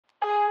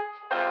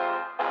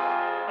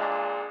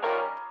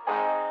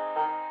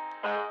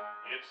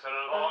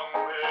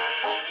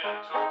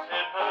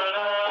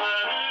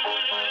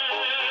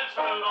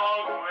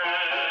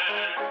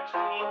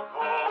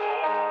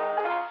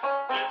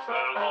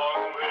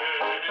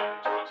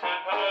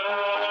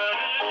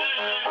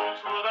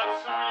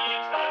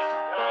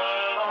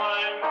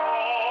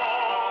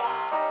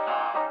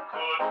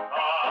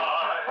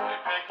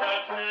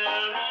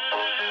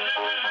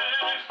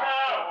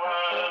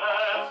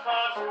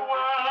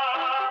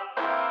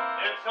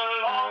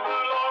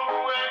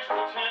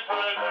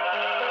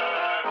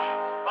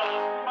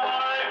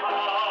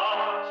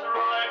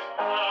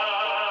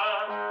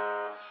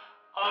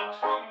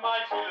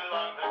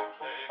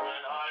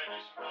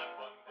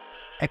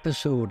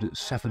Episode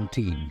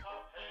 17,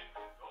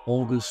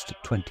 August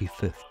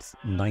 25th,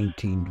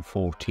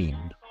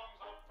 1914.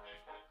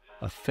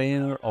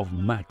 Affair of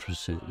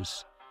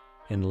Mattresses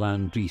in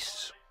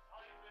Landrecies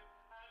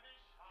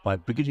by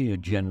Brigadier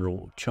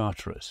General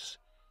Charteris,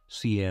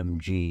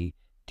 CMG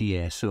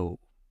DSO.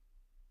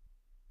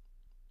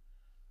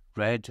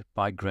 Read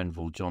by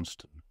Grenville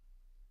Johnston.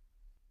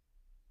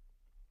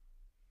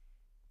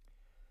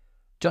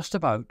 Just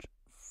about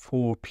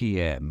 4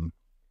 p.m.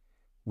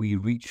 we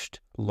reached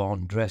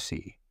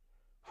Landrecies,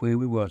 where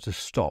we were to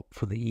stop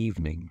for the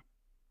evening,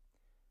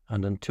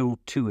 and until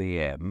 2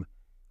 a.m.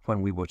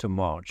 when we were to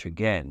march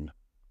again.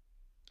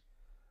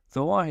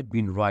 Though I had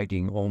been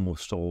riding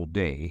almost all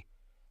day,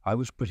 I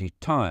was pretty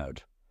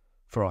tired,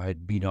 for I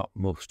had been up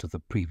most of the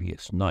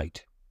previous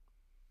night.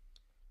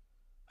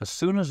 As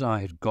soon as I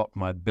had got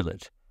my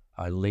billet,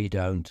 I lay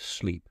down to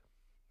sleep.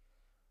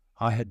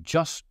 I had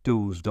just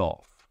dozed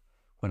off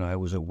when I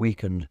was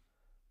awakened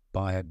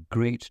by a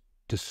great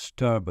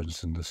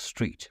disturbance in the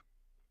street.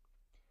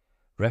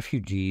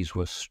 Refugees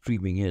were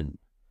streaming in,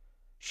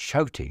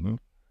 shouting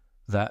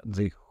that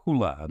the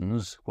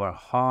Uhlans were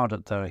hard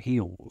at their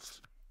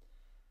heels,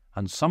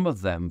 and some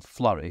of them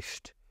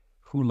flourished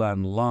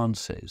Uhlan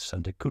lances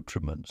and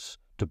accoutrements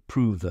to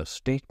prove their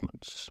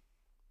statements.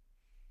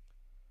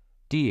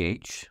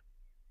 D.H.,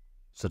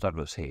 Sir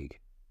Douglas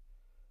Haig,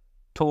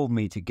 told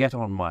me to get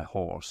on my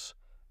horse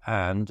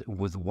and,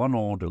 with one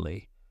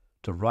orderly,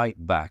 to ride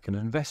back and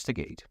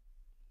investigate.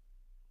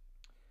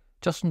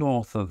 Just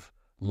north of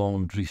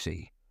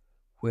Landrecies,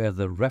 where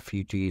the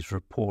refugees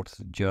report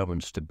the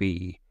Germans to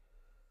be,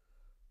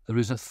 there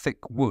is a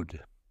thick wood,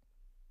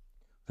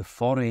 the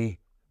Forêt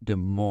de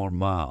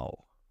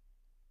Mormal.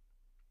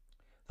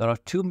 There are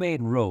two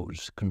main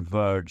roads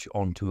converge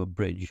onto a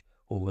bridge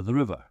over the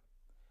river.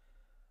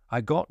 I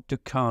got to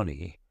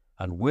Kearney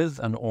and with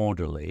an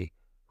orderly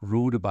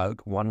rode about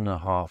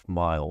 1.5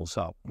 miles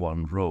up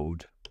one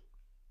road,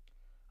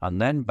 and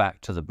then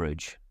back to the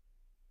bridge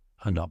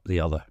and up the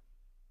other.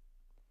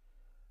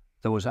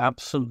 There was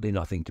absolutely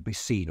nothing to be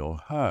seen or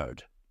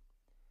heard,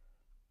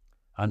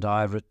 and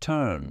I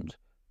returned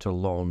to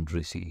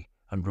Landrecies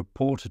and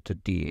reported to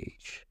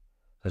D.H.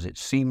 that it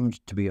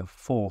seemed to be a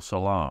false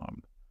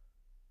alarm,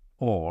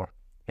 or,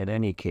 in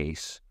any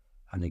case,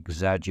 an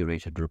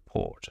exaggerated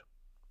report.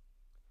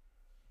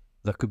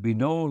 There could be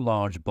no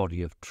large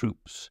body of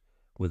troops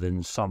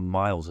within some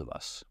miles of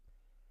us.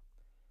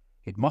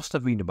 It must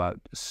have been about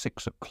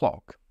 6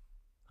 o'clock,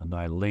 and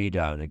I lay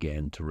down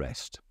again to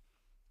rest.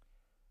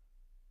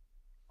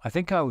 I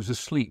think I was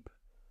asleep,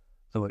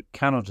 though it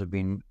cannot have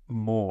been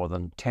more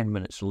than 10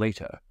 minutes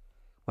later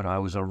when I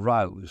was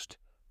aroused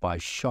by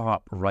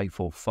sharp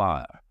rifle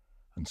fire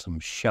and some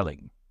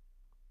shelling.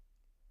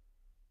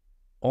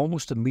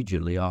 Almost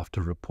immediately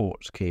after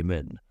reports came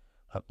in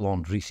that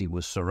Landrecies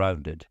was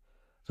surrounded,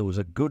 there was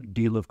a good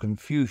deal of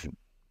confusion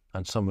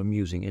and some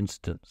amusing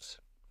incidents.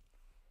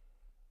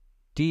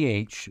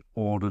 D.H.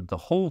 ordered the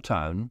whole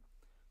town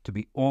to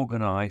be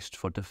organized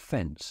for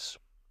defense.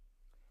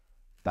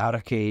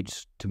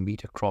 Barricades to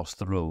meet across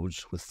the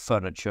roads with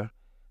furniture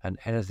and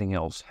anything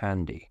else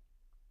handy.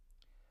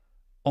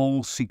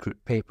 All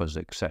secret papers,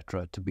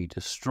 etc., to be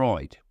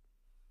destroyed.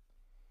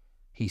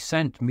 He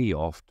sent me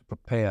off to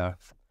prepare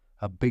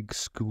a big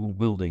school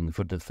building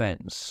for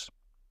defense,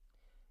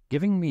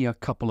 giving me a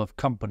couple of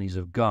companies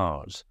of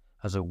guards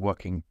as a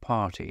working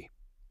party.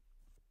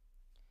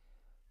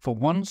 For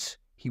once,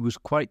 he was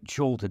quite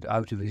jolted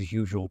out of his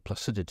usual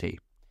placidity.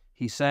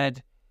 He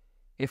said,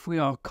 "If we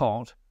are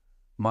caught,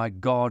 my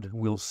God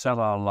will sell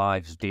our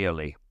lives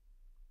dearly."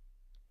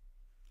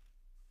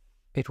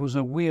 It was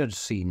a weird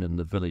scene in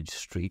the village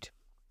street.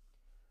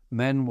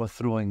 Men were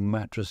throwing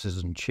mattresses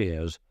and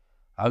chairs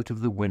out of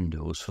the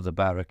windows for the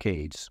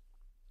barricades,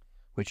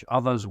 which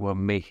others were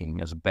making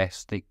as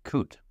best they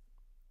could.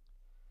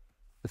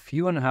 The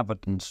few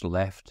inhabitants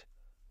left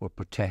were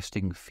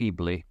protesting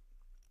feebly.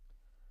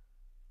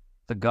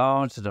 The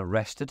guards had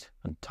arrested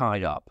and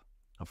tied up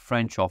a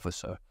French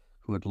officer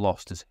who had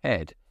lost his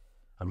head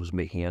and was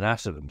making an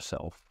ass of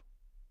himself.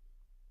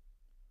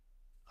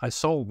 I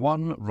saw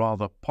one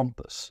rather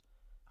pompous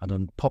and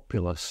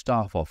unpopular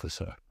staff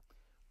officer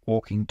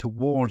walking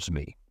towards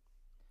me,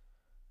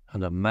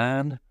 and a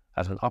man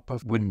at an upper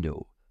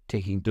window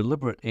taking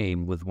deliberate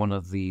aim with one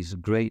of these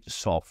great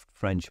soft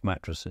French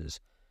mattresses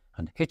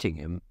and hitting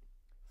him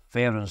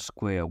fair and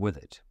square with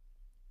it.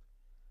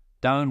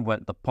 Down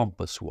went the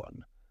pompous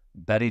one,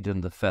 buried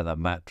in the feather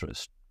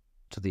mattress,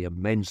 to the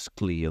immense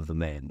glee of the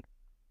men.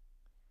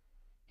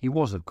 He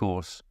was, of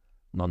course,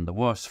 none the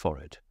worse for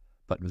it,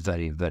 but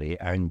very, very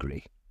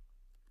angry.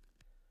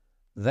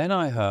 Then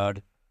I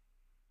heard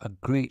a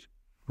great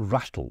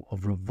rattle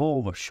of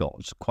revolver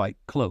shots quite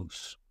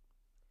close,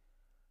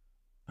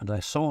 and I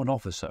saw an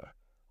officer,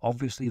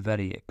 obviously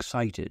very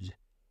excited,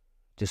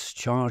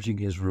 discharging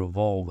his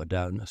revolver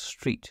down a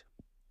street.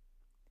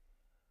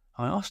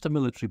 I asked a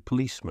military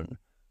policeman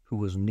who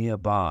was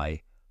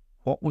nearby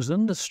what was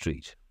in the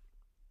street.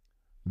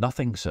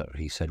 "Nothing, sir,"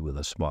 he said with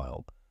a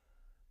smile,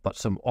 "but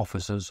some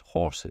officers'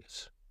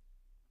 horses."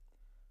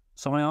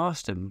 So I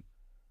asked him,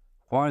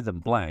 why the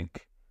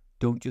blank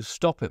don't you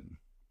stop him?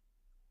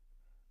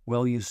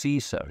 Well, you see,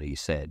 sir, he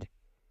said,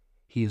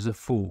 he is a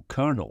full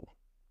colonel,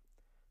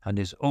 and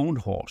his own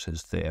horse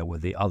is there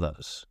with the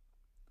others.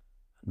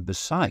 And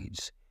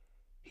besides,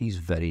 he's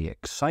very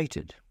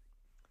excited,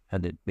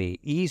 and it may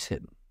ease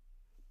him.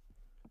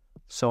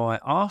 So I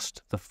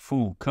asked the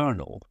full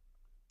colonel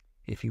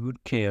if he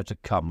would care to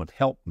come and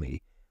help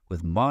me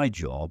with my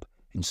job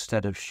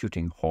instead of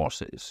shooting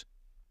horses.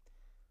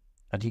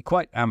 And he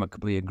quite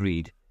amicably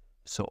agreed,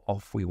 so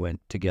off we went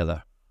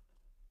together.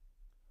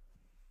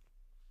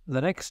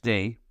 The next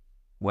day,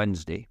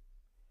 Wednesday,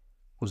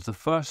 was the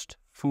first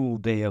full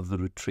day of the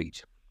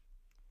retreat,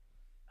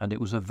 and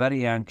it was a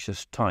very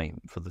anxious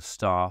time for the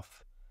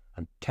staff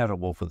and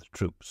terrible for the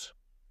troops.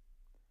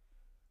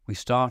 We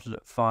started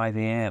at 5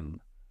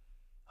 a.m.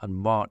 and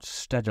marched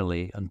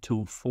steadily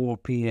until 4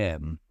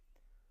 p.m.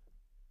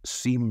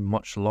 Seemed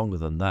much longer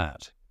than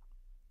that,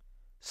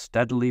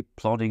 steadily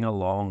plodding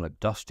along a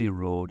dusty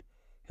road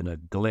in a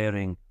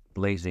glaring,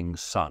 blazing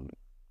sun.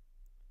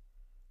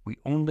 We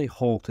only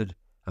halted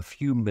a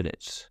few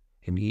minutes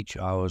in each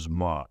hour's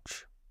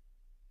march.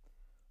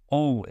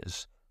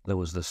 Always there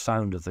was the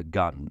sound of the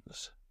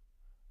guns,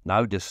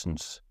 now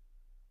distant,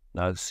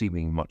 now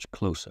seeming much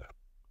closer.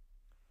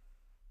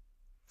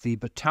 The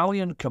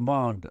battalion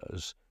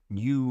commanders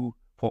knew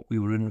what we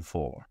were in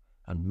for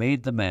and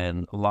made the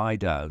men lie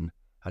down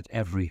at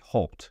every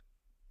halt.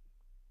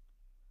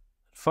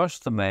 At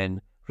first the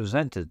men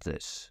resented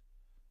this,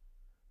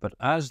 but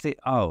as the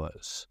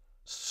hours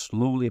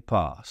slowly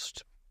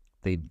passed,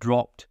 they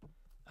dropped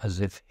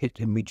as if hit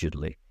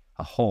immediately.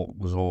 A halt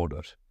was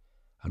ordered,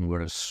 and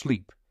were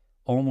asleep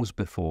almost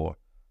before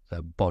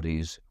their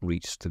bodies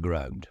reached the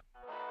ground.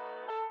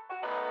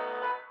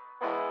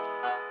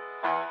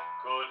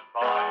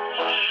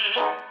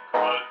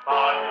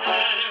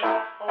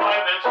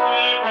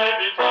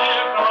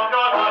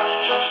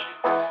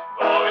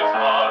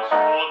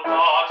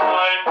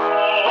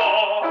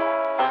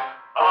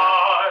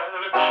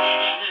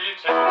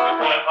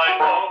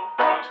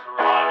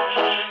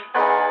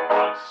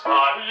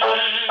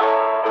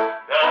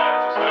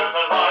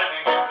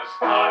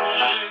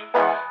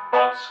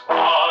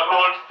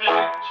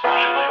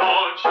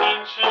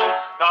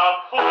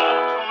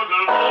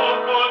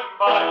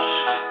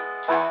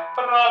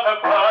 Brother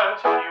bird,